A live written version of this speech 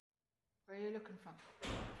Where are you looking from?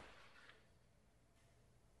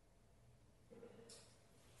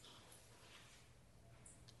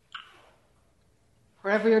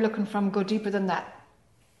 Wherever you're looking from, go deeper than that.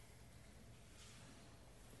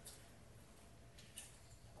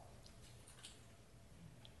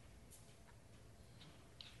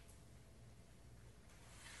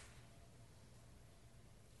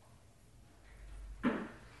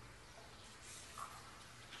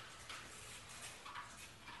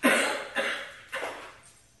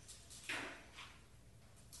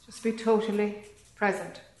 Just be totally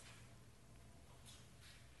present.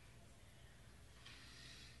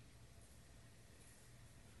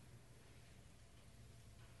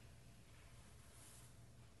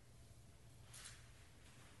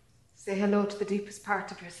 Say hello to the deepest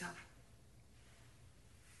part of yourself.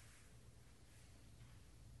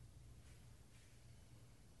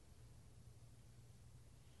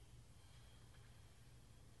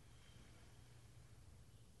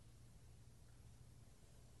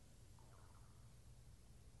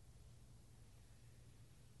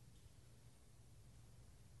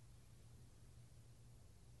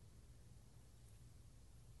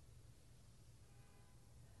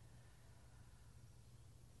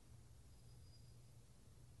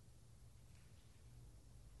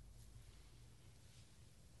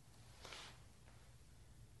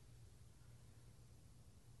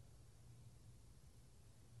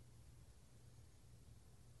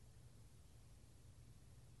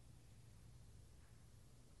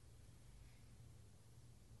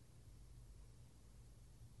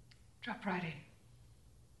 Drop right in.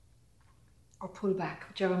 Or pull back,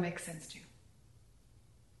 whichever makes sense to you.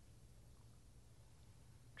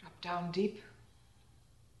 Drop down deep.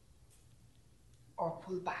 Or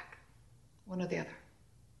pull back. One or the other.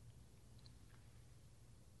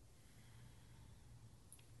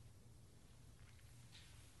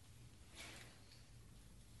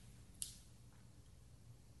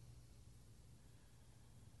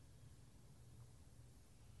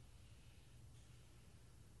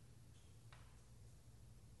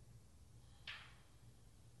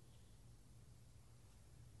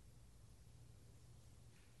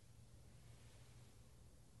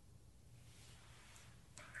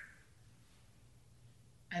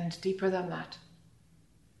 And deeper than that.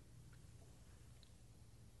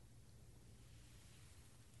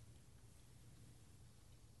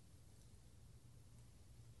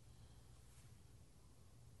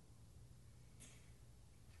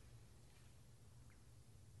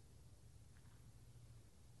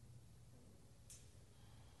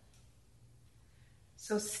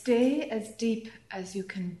 So stay as deep as you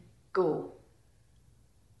can go.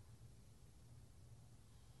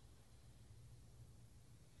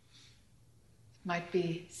 It might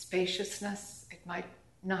be spaciousness, it might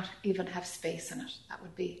not even have space in it. That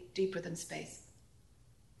would be deeper than space.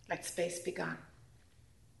 Let space be gone.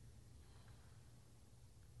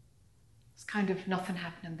 It's kind of nothing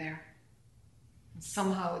happening there. And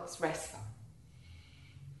somehow it's restful.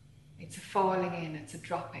 It's a falling in, it's a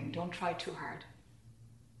dropping. Don't try too hard.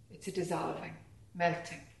 It's a dissolving,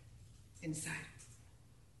 melting inside.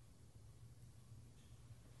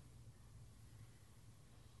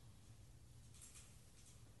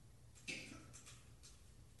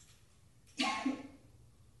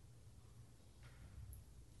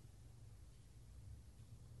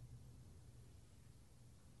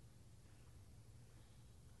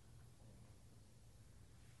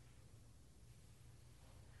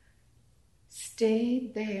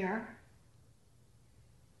 Stay there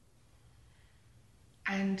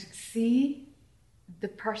and see the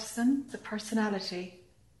person, the personality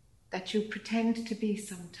that you pretend to be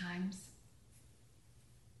sometimes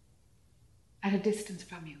at a distance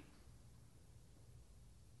from you.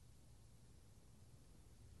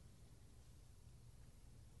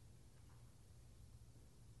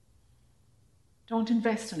 Don't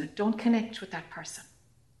invest in it. Don't connect with that person.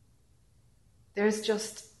 There's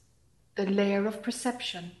just the layer of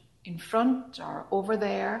perception in front or over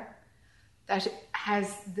there that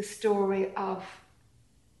has the story of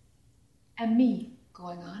a me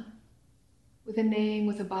going on, with a name,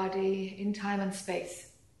 with a body, in time and space.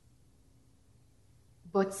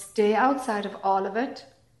 But stay outside of all of it.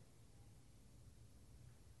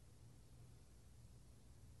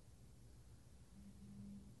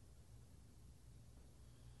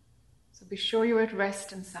 So be sure you're at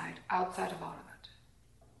rest inside, outside of all of it.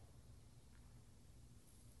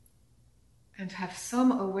 And have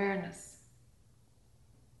some awareness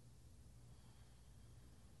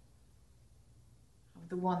of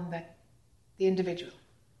the one, that the individual.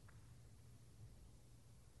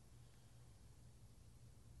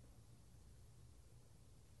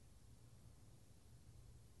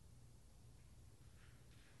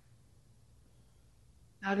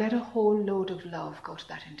 Now let a whole load of love go to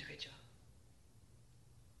that individual.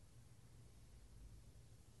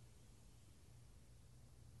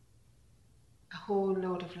 A whole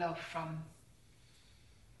load of love from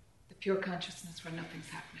the pure consciousness where nothing's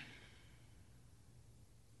happening.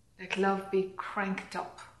 Let love be cranked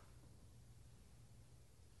up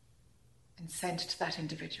and sent to that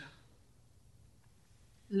individual.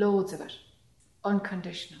 Loads of it,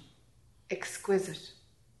 unconditional, exquisite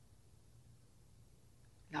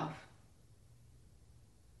love.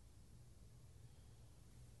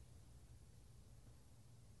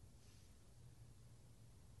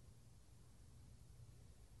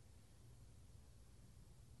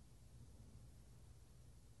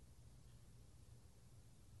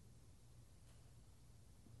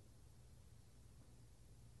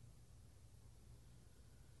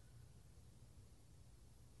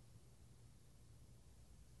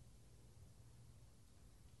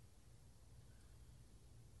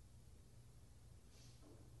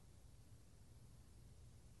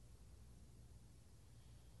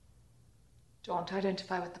 Don't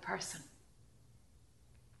identify with the person.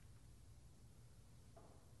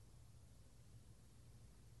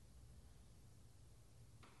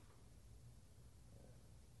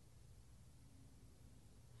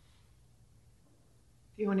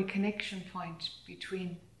 The only connection point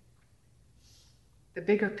between the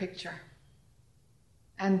bigger picture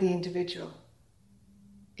and the individual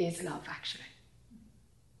is love, actually.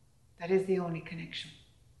 That is the only connection.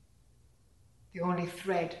 The only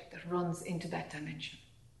thread that runs into that dimension.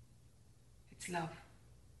 It's love.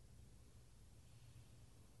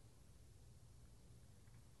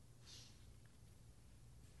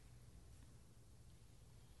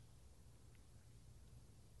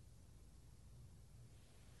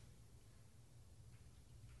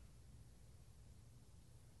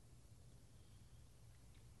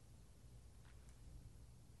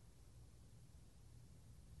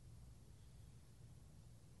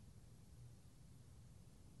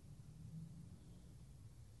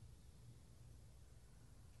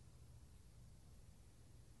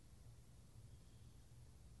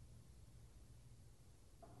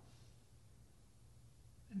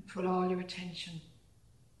 And pull all your attention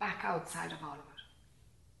back outside of all of it.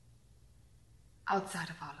 Outside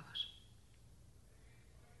of all of it.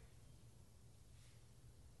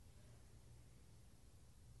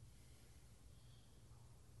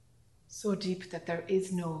 So deep that there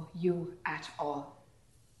is no you at all.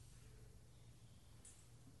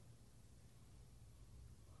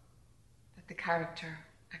 That the character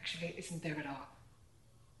actually isn't there at all.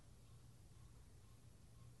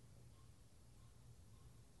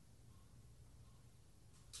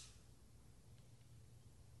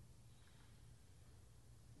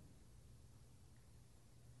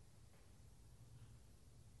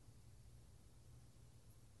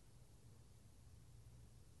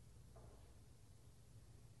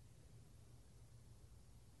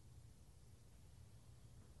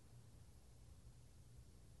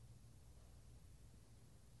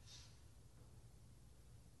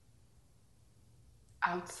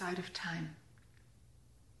 Outside of time.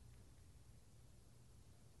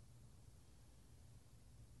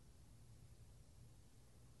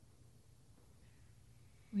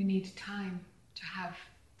 We need time to have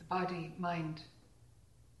the body, mind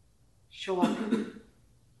show up. It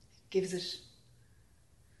gives it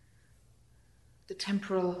the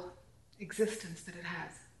temporal existence that it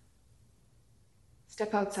has.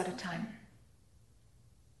 Step outside of time,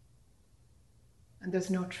 and there's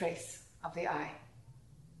no trace of the I,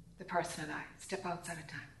 the personal I. Step outside of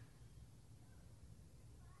time.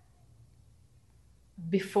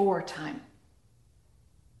 Before time.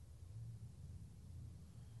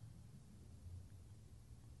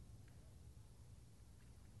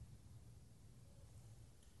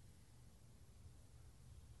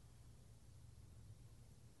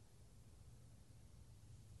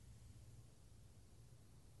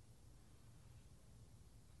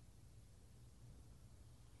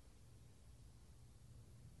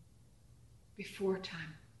 Before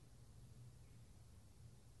time,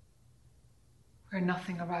 where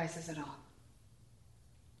nothing arises at all,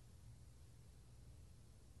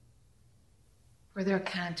 where there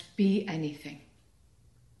can't be anything,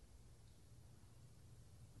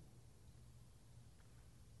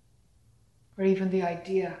 where even the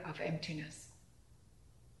idea of emptiness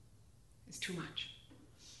is too much.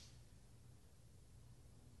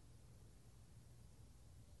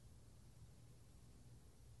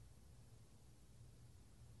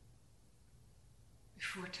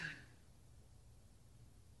 Before time.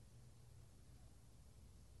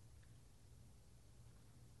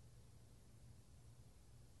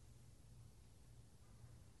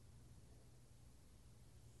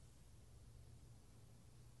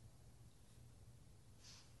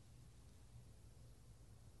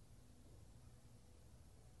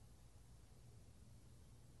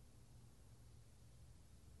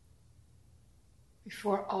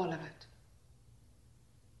 before all of it.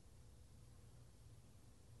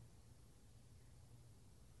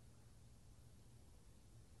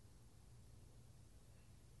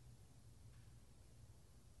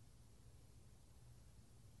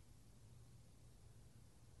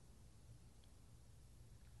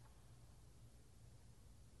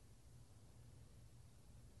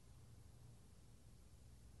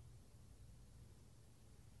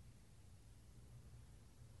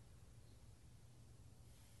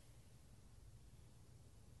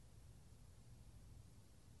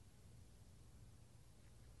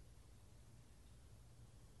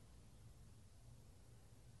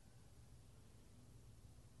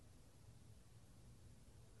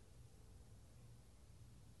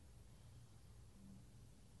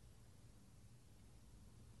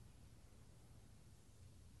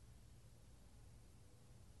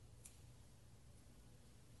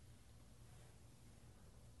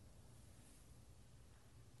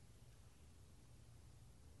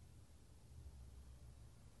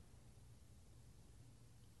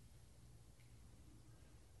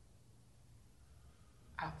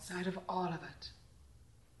 Outside of all of it,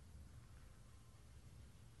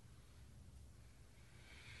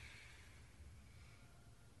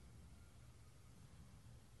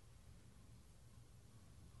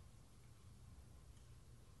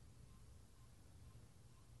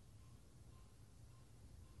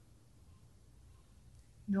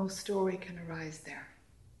 no story can arise there.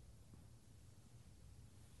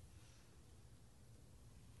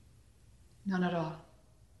 None at all.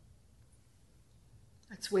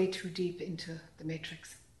 That's way too deep into the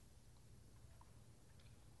matrix.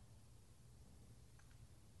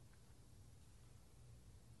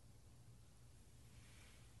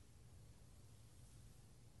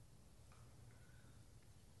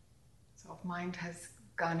 So if mind has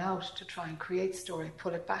gone out to try and create story,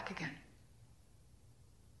 pull it back again.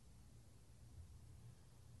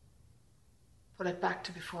 Pull it back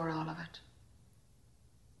to before all of it.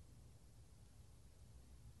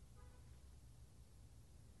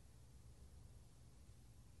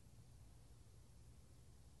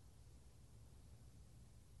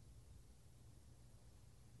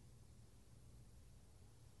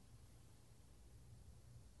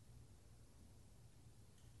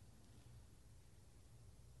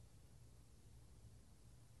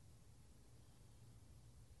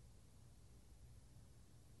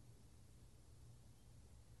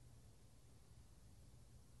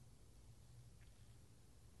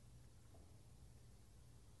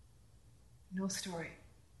 No story.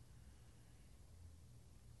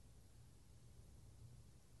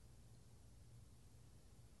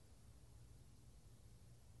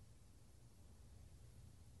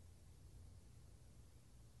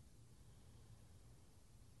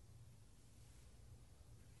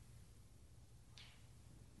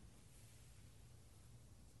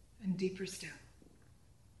 And deeper still.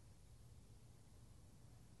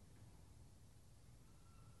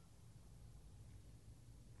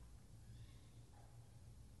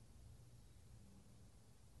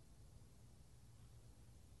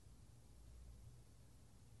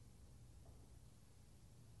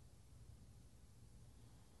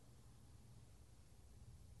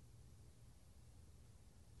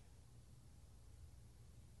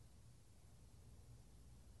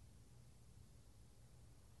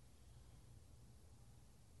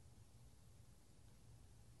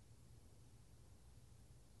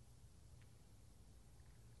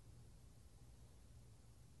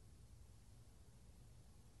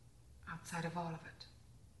 Outside of all of it.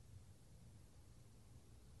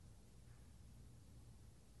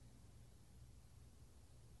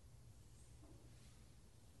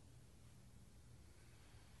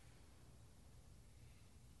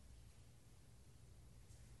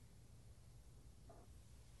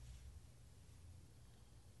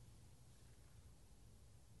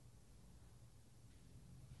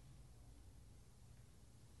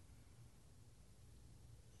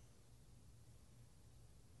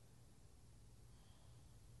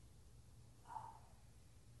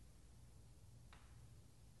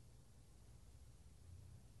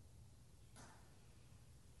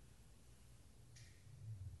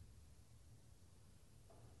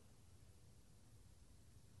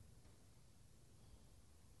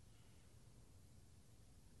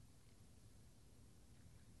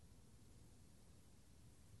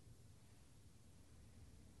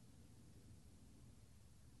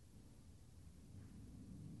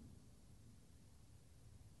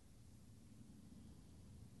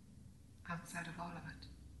 Outside of all of it.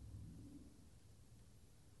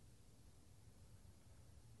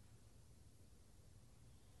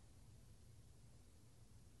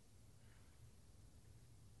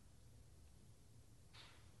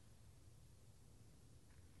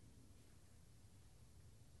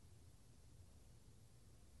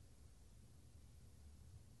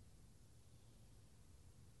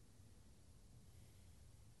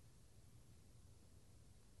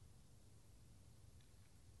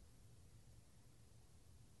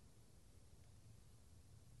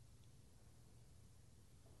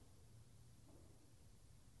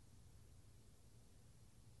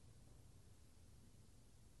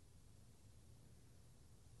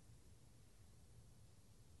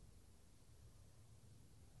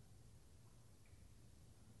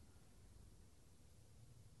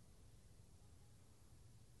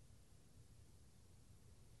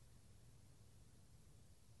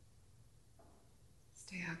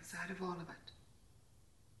 outside of all of it.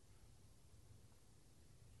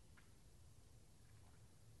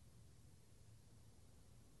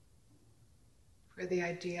 Where the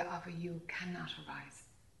idea of a you cannot arise.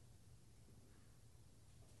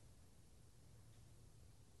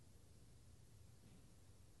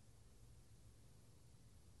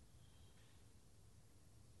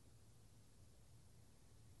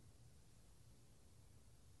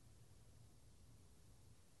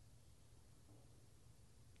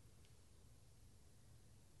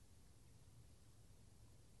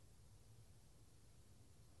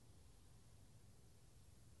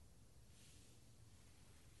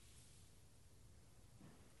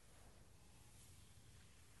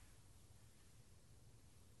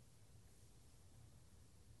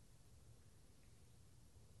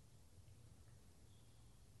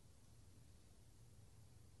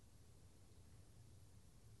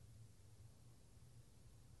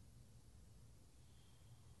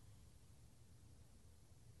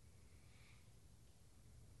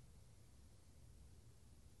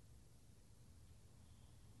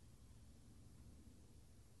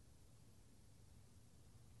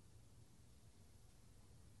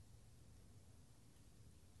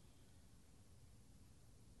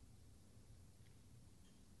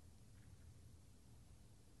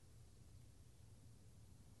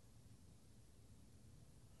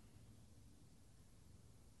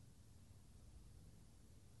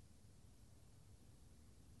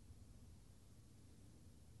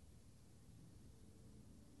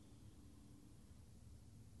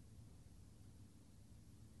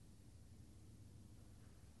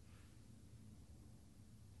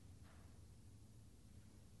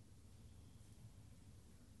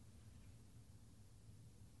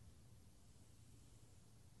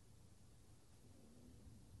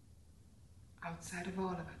 Outside of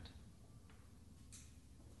all of it.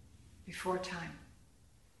 Before time.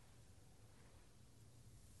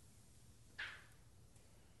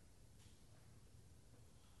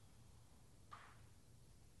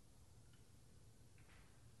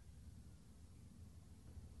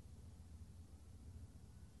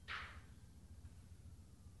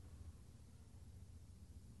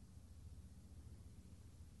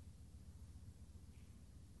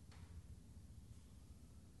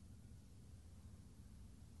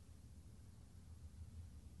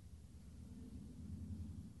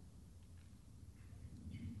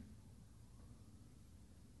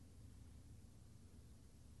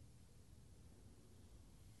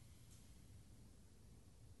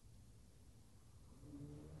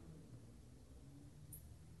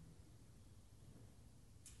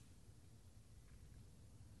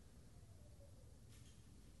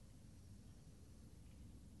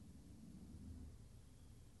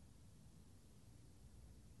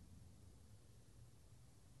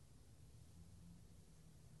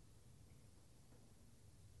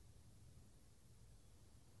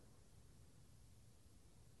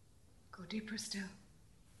 Go deeper still.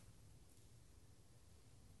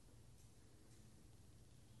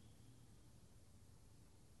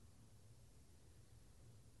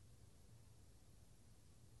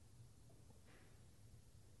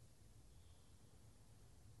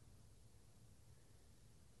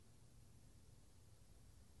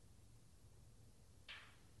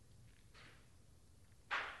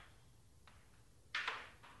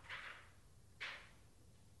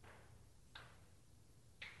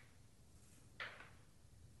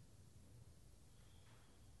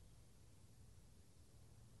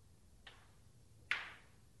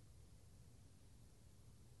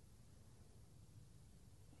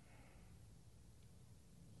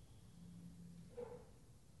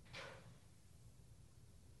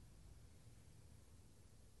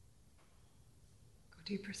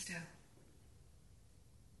 Go deeper still.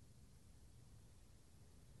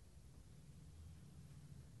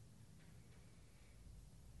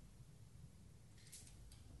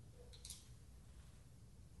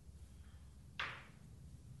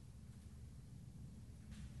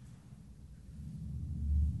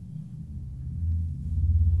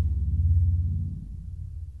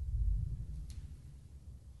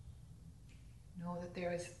 Know that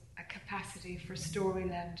there is a capacity for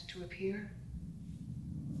storyland to appear,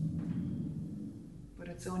 but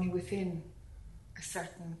it's only within a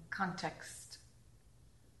certain context.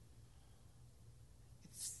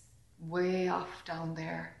 It's way off down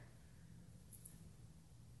there.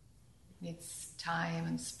 It needs time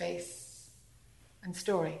and space and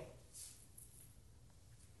story.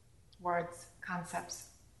 Words, concepts,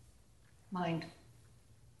 mind.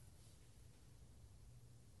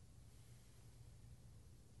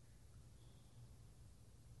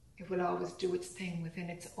 It will always do its thing within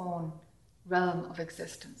its own realm of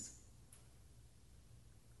existence.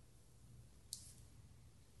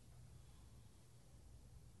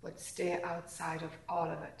 But stay outside of all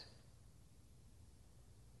of it.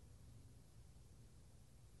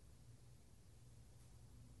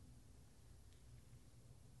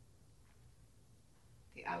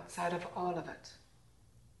 The outside of all of it.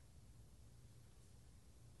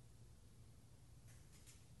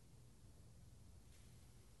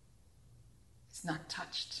 It's not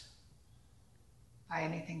touched by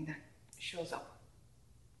anything that shows up.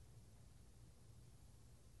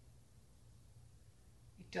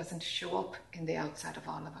 It doesn't show up in the outside of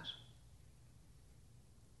all of it.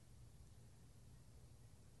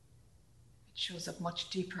 It shows up much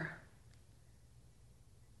deeper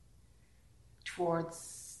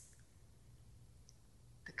towards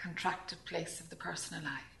the contracted place of the personal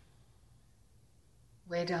I,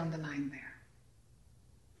 way down the line there.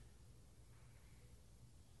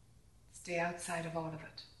 Stay outside of all of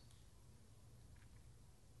it.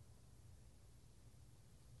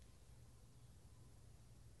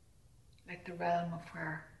 Let the realm of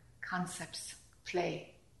where concepts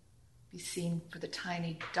play be seen for the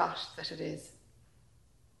tiny dot that it is.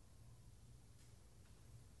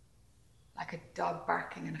 Like a dog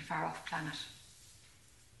barking in a far-off planet.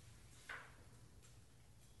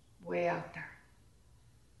 Way out there.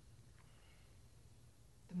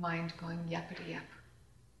 The mind going yappity-yap.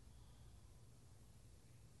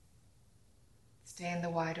 Stay in the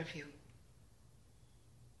wider view.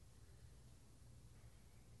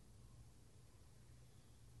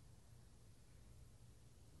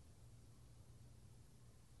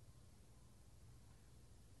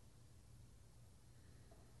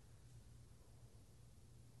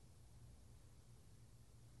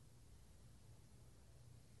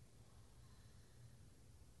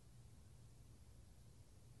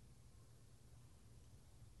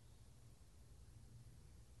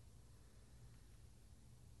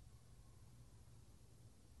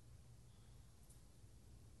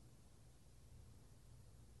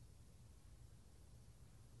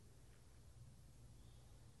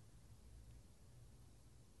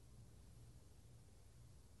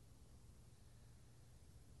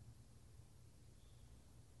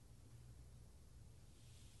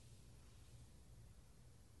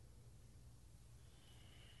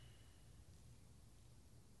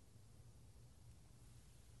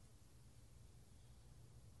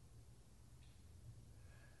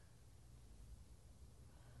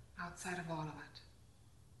 Outside of all of it.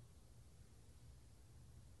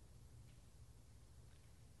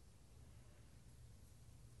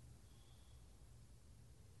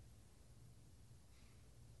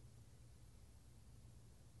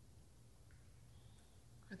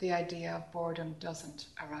 Where the idea of boredom doesn't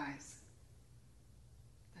arise.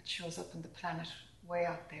 That shows up in the planet way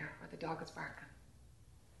out there where the dog is barking.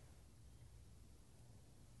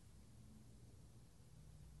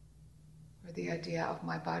 Where the idea of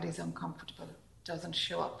my body's uncomfortable doesn't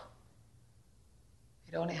show up.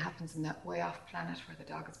 It only happens in that way off planet where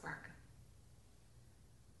the dog is barking.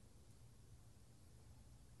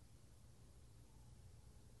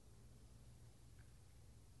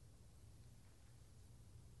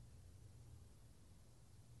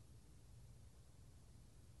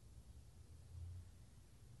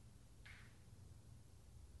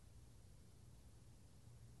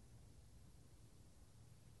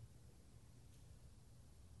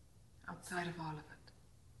 Outside of all of it.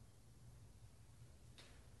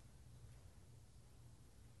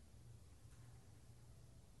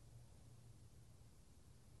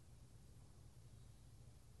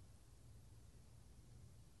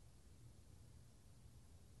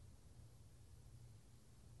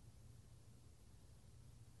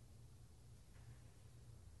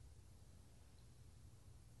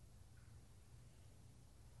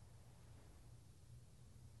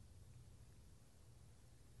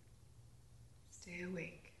 Stay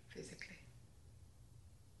awake physically.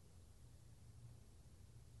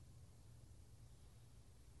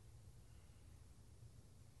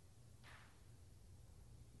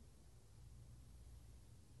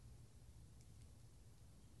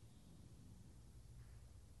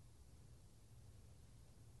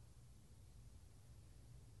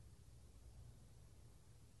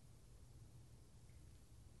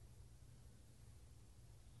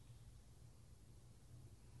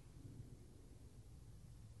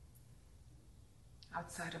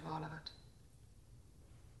 Outside of all of it.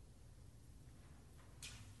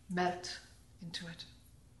 Melt into it.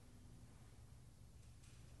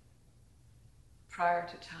 Prior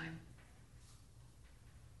to time.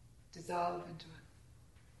 Dissolve into it.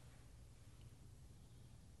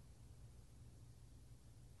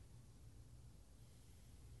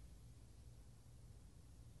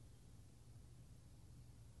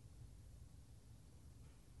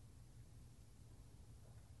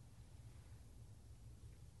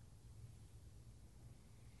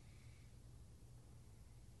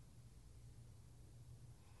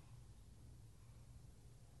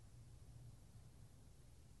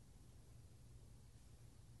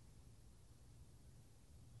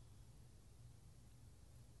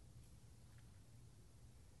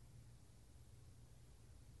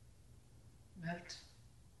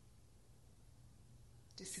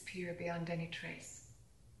 disappear beyond any trace.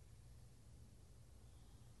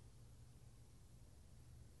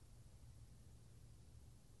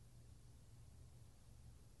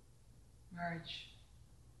 Merge.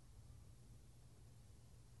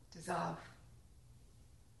 Dissolve.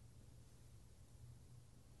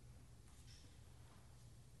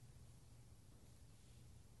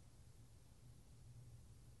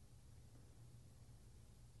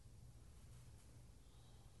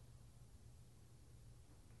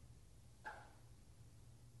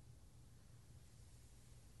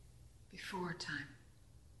 Before time.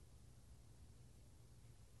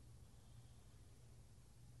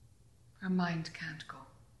 Our mind can't go.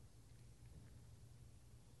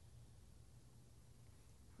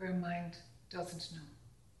 Where mind doesn't know.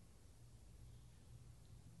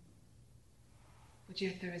 But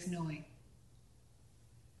yet there is knowing.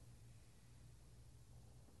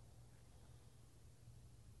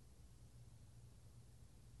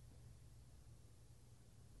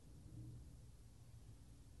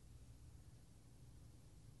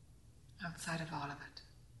 Outside of all of it.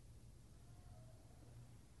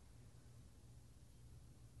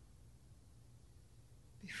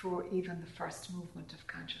 Before even the first movement of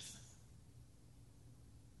consciousness.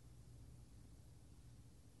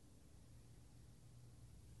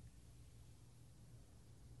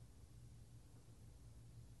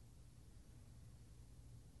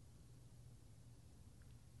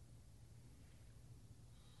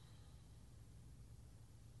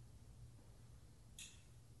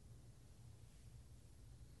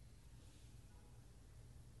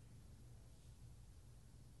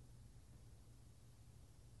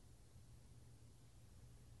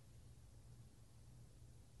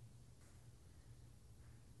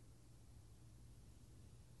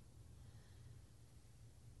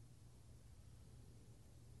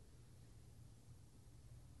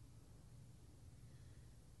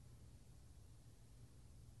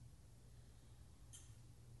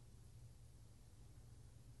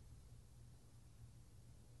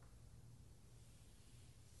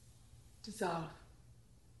 Dissolve.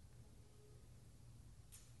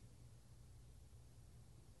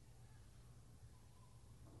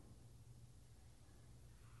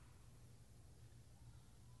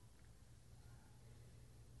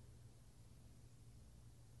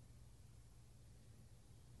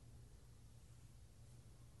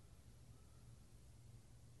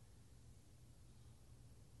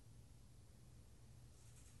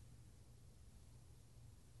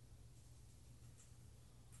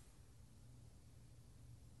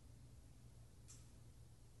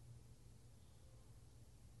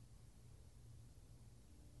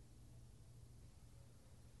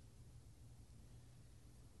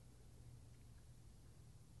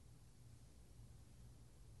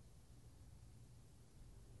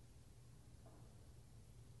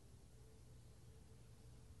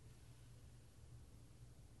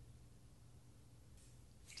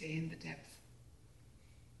 Stay in the depth.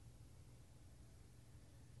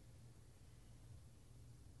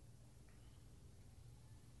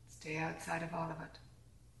 Stay outside of all of it.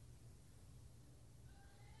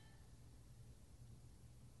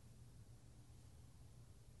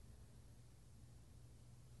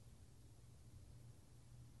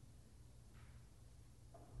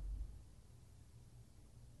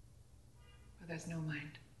 Where there's no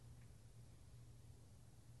mind.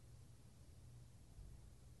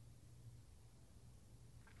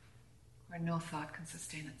 Where no thought can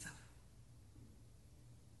sustain itself.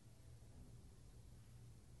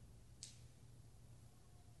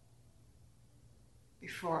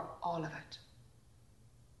 Before all of it.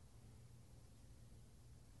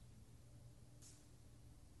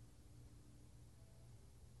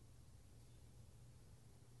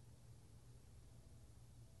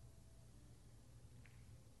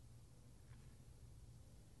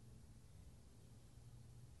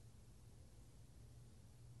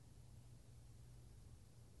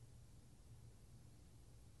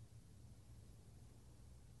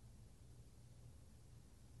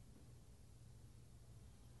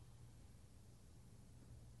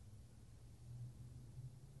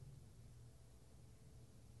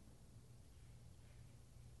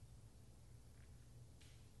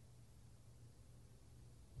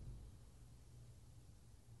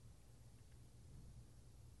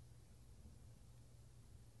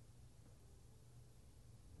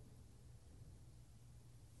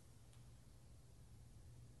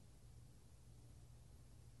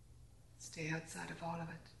 Stay outside of all of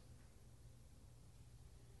it.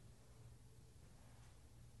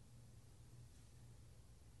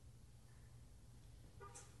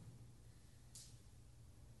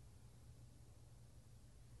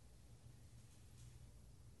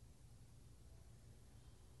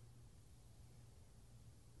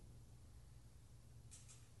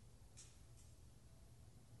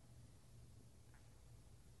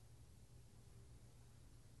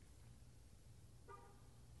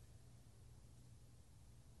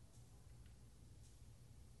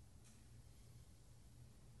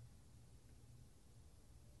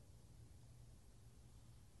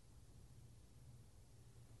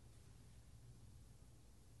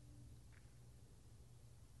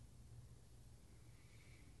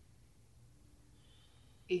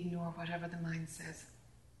 ignore whatever the mind says.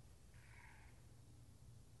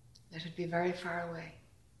 Let it be very far away.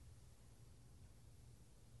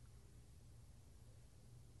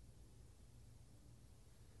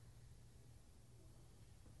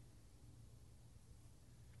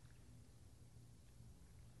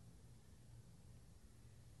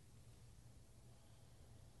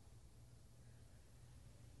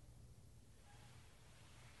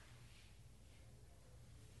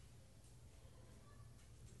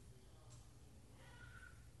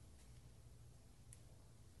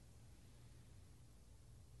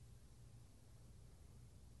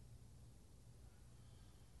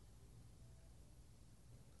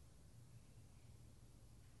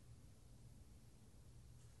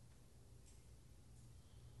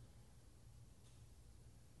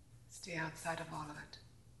 Stay outside of all of it.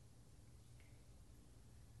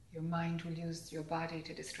 Your mind will use your body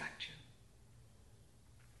to distract you.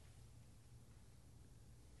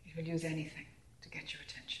 It will use anything to get your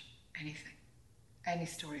attention. Anything. Any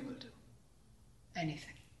story will do.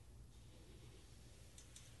 Anything.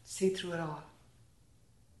 See through it all.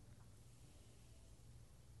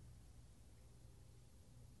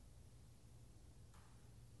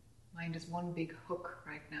 Mind is one big hook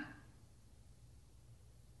right now.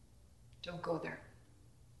 Don't go there.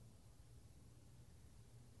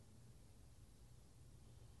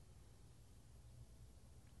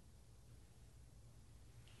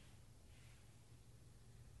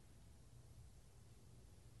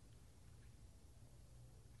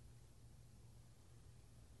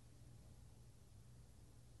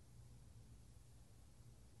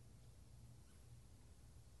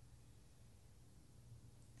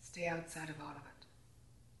 Stay outside of all of it.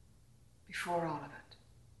 Before all of it.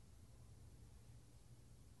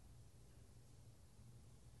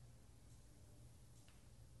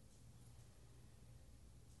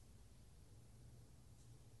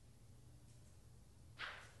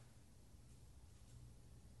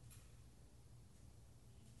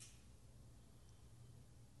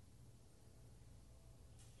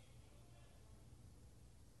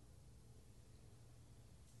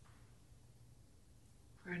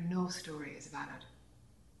 Where no story is valid.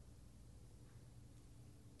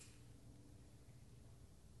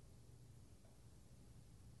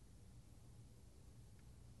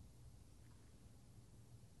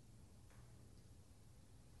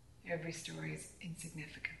 Every story is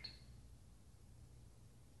insignificant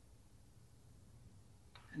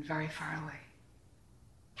and very far away.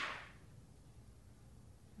 It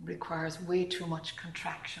requires way too much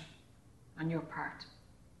contraction on your part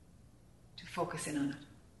to focus in on it.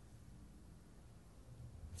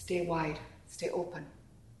 Stay wide, stay open.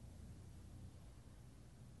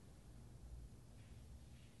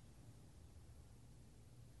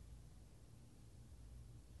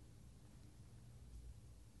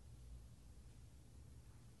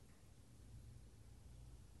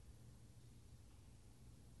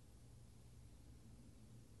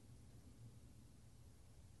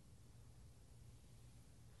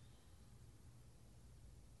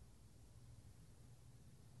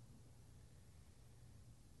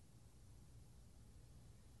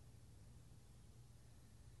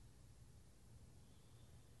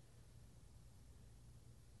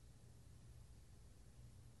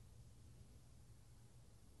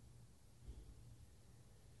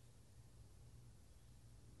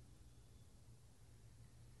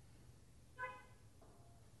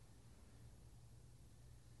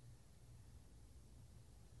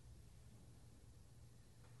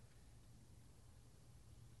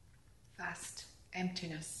 Vast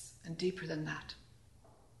emptiness and deeper than that.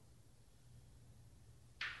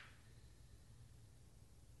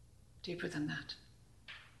 Deeper than that.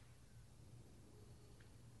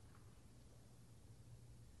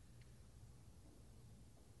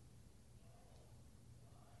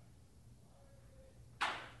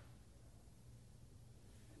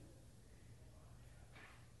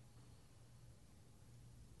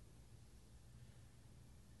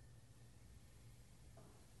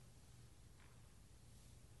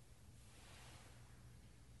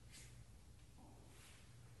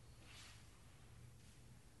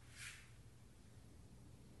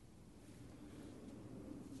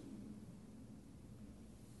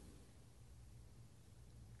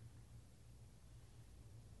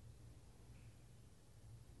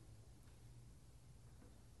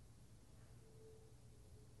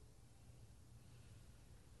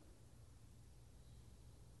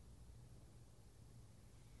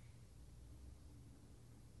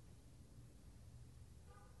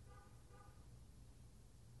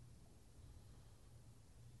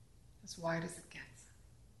 As wide as it gets.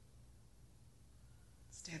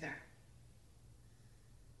 Stay there.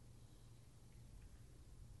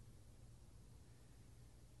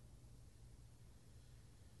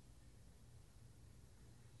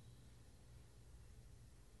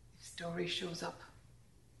 story shows up.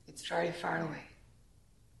 It's very far away.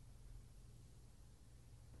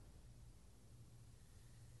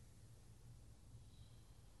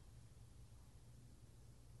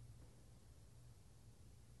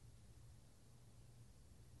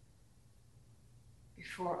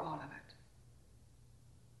 Before all of it.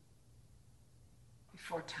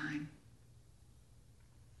 Before time.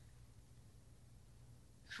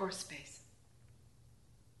 Before space.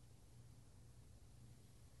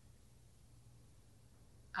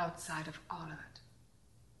 Outside of all of it.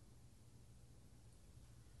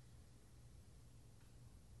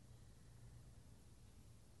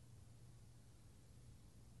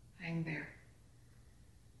 Hang there.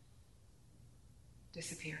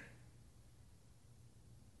 Disappear.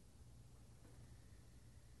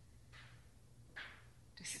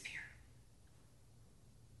 Disappear.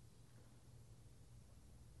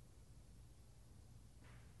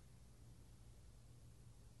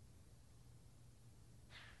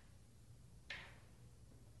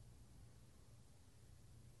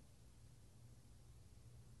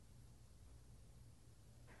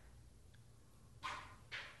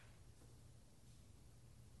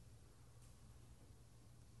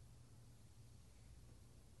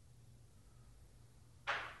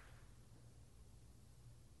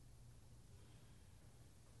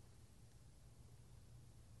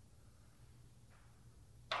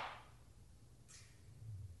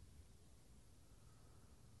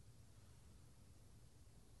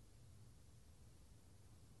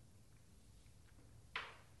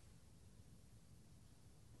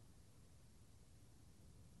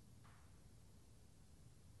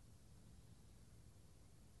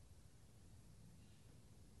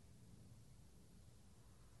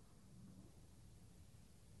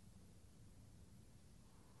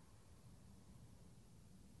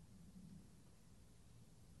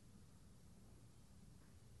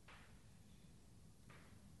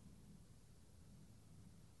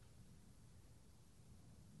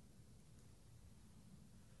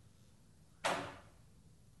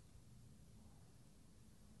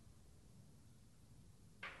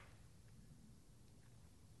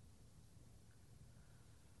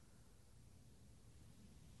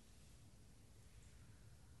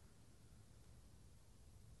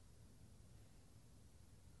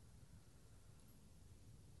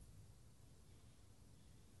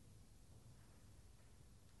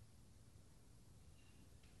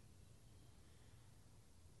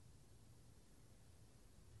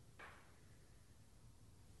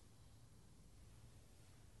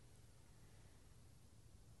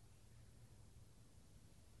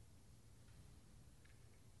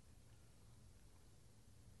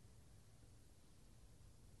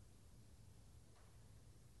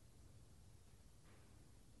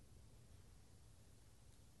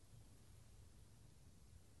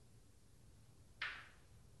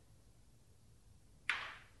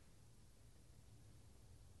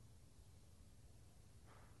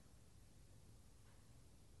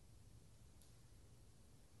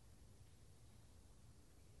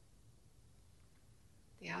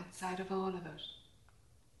 The outside of all of it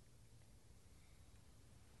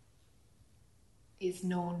is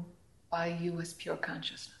known by you as pure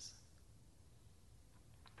consciousness.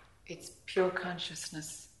 It's pure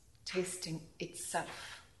consciousness tasting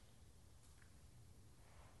itself.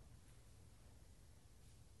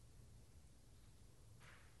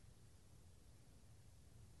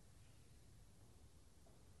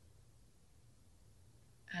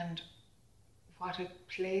 And what it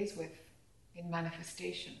plays with in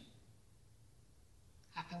manifestation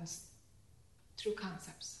happens through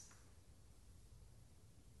concepts.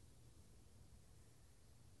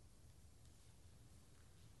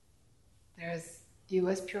 There's you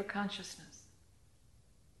as pure consciousness.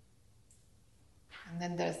 And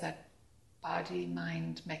then there's that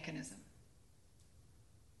body-mind mechanism.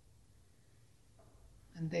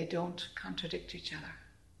 And they don't contradict each other.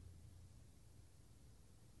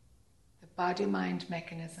 The body-mind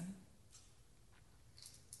mechanism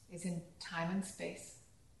is in time and space,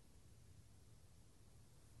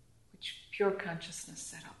 which pure consciousness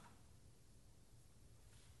set up.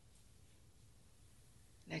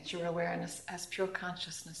 Let your awareness as pure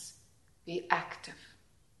consciousness be active.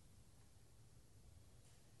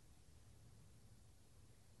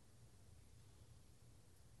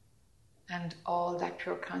 And all that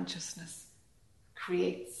pure consciousness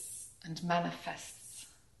creates and manifests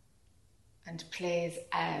and plays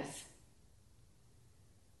as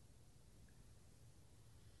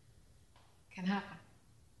can happen,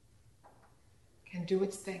 can do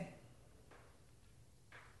its thing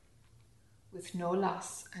with no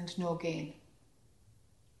loss and no gain.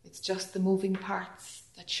 It's just the moving parts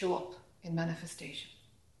that show up in manifestation.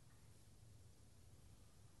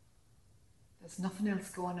 There's nothing else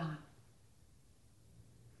going on.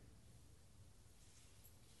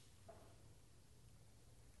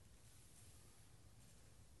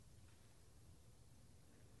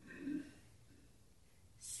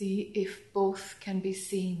 See if both can be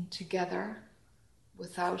seen together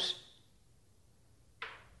without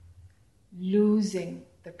losing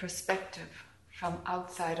the perspective from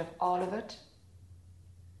outside of all of it.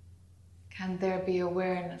 Can there be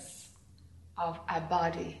awareness of a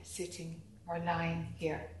body sitting or lying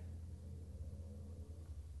here?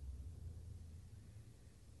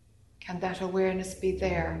 Can that awareness be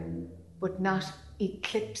there, but not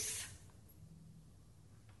eclipse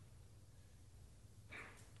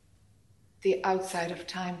the outside of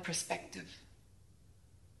time perspective?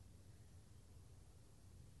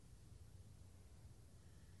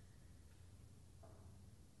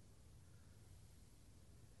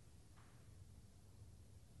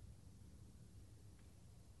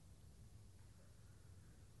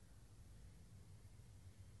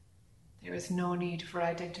 There is no need for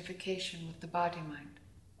identification with the body-mind.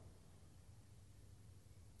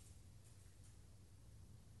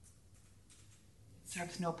 It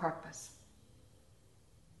serves no purpose.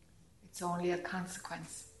 It's only a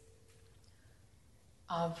consequence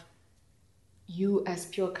of you as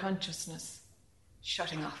pure consciousness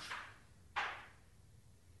shutting off.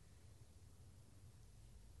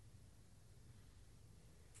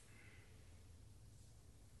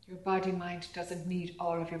 Your body-mind doesn't need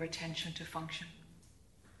all of your attention to function.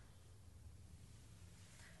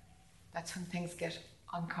 That's when things get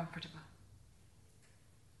uncomfortable.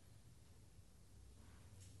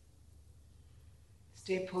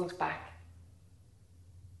 Stay pulled back.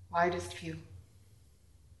 Widest view.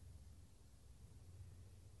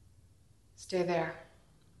 Stay there.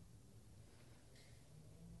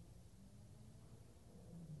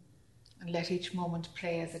 And let each moment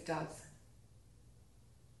play as it does.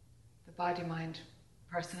 The body-mind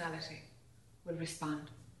personality will respond.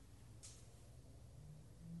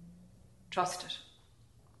 Trust it.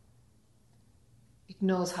 It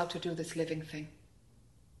knows how to do this living thing.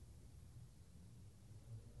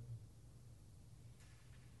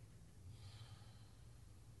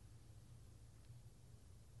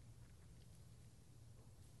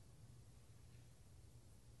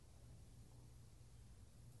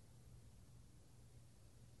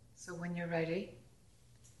 So when you're ready,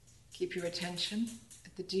 keep your attention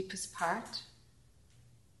at the deepest part,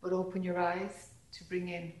 but open your eyes to bring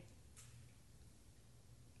in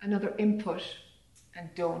another input, and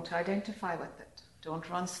don't identify with it. Don't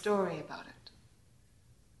run story about it.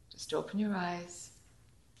 Just open your eyes.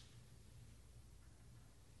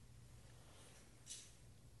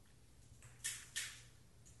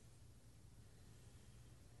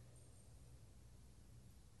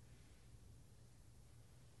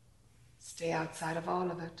 Stay outside of all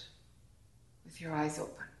of it with your eyes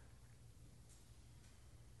open.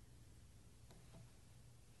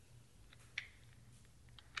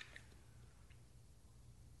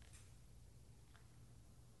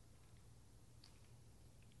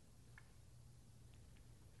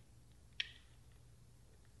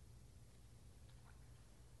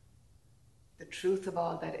 The truth of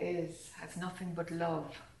all that is has nothing but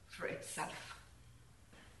love for itself.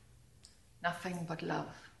 Nothing but love.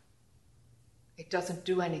 It doesn't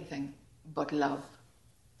do anything but love.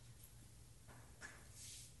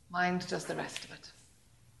 Mind does the rest of it.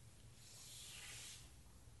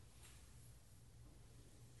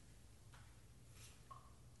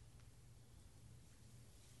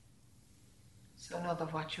 So know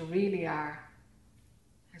that what you really are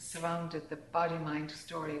has surrounded the body-mind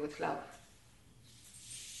story with love.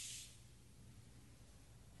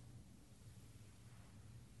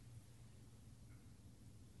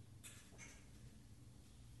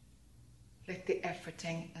 Let the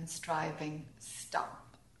efforting and striving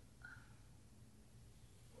stop.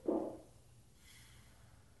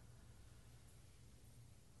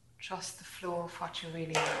 Trust the flow of what you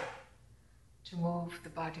really are, to move the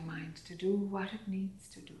body-mind, to do what it needs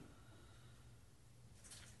to do.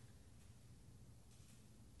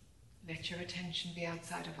 Let your attention be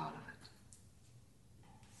outside of all of it.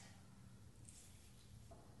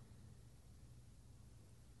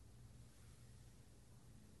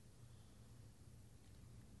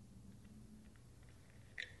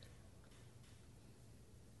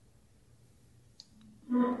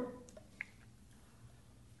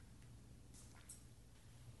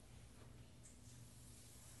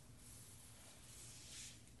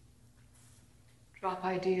 Drop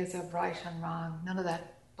ideas of right and wrong. None of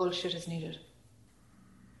that bullshit is needed.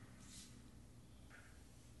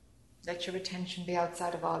 Let your attention be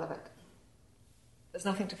outside of all of it. There's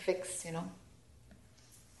nothing to fix,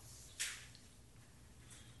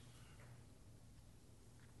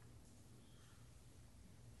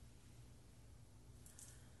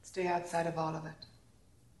 Stay outside of all of it.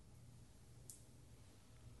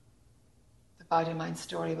 The body-mind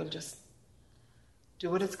story will just do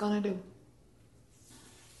what it's going to do.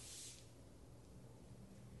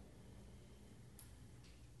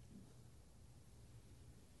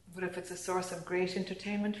 But if it's a source of great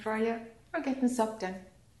entertainment for you, we're getting sucked in.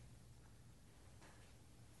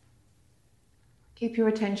 Keep your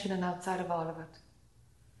attention and outside of all of it.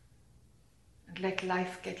 And let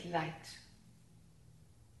life get light.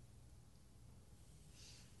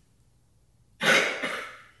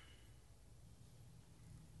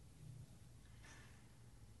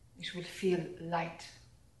 It will feel light.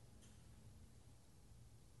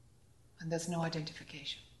 And there's no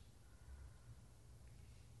identification.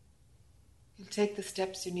 You'll take the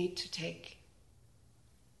steps you need to take.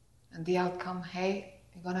 And the outcome, hey,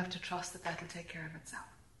 you're going to have to trust that that'll take care of itself.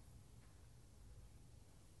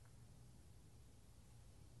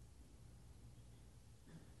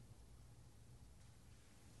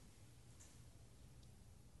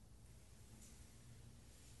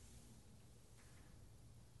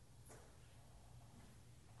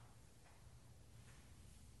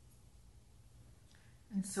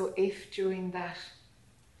 And so if during that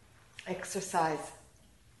exercise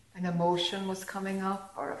an emotion was coming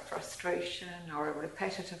up, or a frustration, or a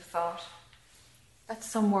repetitive thought, that's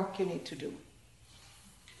some work you need to do.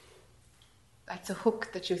 That's a hook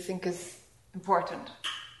that you think is important.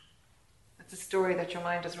 That's a story that your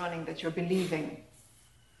mind is running, that you're believing.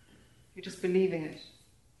 You're just believing it.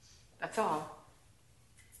 That's all.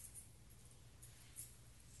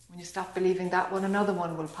 When you stop believing that one, another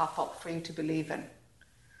one will pop up for you to believe in.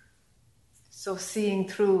 So seeing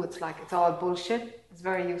through, it's like it's all bullshit, it's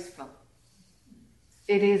very useful.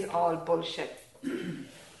 It is all bullshit.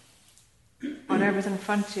 Whatever's in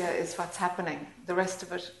front of you is what's happening. The rest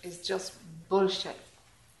of it is just bullshit.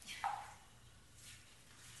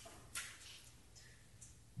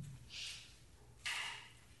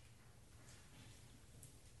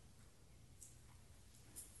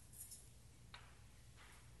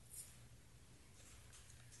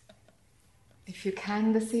 If you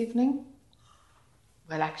can this evening,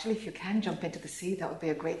 well, actually, if you can jump into the sea, that would be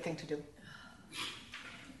a great thing to do.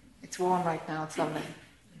 It's warm right now, it's lovely.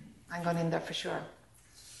 I'm going in there for sure.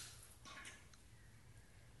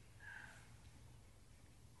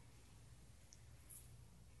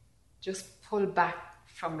 Just pull back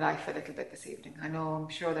from life a little bit this evening. I know, I'm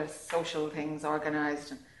sure there's social things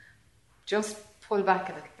organised. And just pull back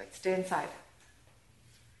a little bit, stay inside.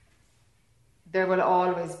 There will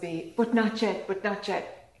always be, but not yet,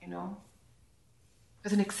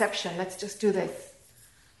 There's an exception, let's just do this.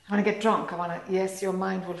 I want to get drunk, yes, your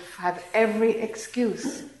mind will have every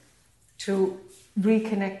excuse to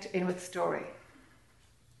reconnect in with story.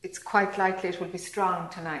 It's quite likely it will be strong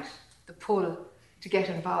tonight, the pull to get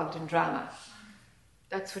involved in drama.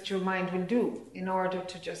 That's what your mind will do in order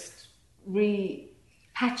to just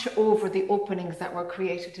patch over the openings that were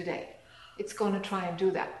created today. It's going to try and do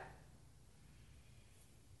that.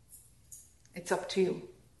 It's up to you.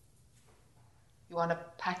 You want to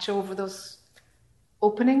patch over those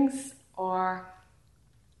openings or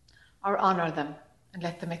honour them and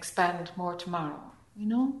let them expand more tomorrow,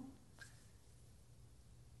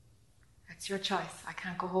 That's your choice. I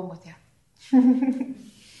can't go home with you.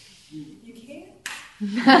 You can.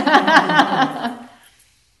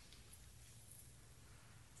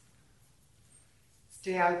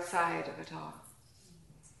 Stay outside of it all.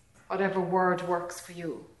 Whatever word works for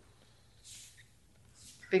you.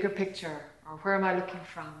 Bigger picture, or where am I looking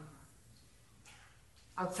from?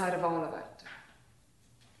 Outside of all of it.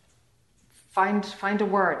 Find a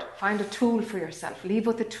word, find a tool for yourself. Leave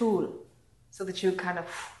with the tool so that you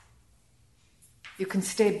you can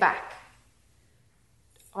stay back.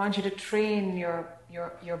 I want you to train your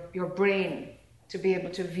brain to be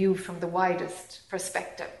able to view from the widest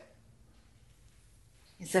perspective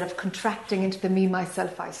instead of contracting into the me,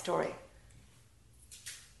 myself, I story.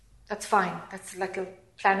 That's fine. That's like a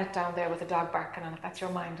planet down there with a dog barking on it. That's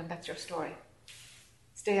your mind and that's your story.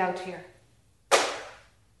 Stay out here.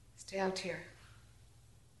 Stay out here.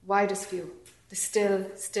 Widest view. The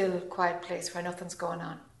still, quiet place where nothing's going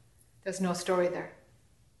on. There's no story there.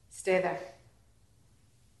 Stay there.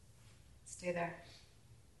 Stay there.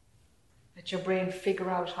 Let your brain figure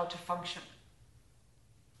out how to function.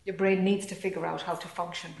 Your brain needs to figure out how to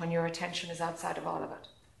function when your attention is outside of all of it.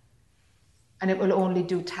 And it will only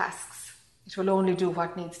do tasks. It will only do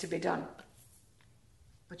what needs to be done.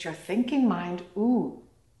 But your thinking mind, ooh,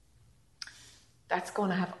 that's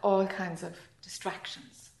going to have all kinds of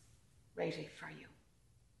distractions ready for you.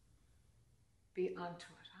 Be onto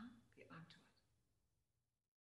it.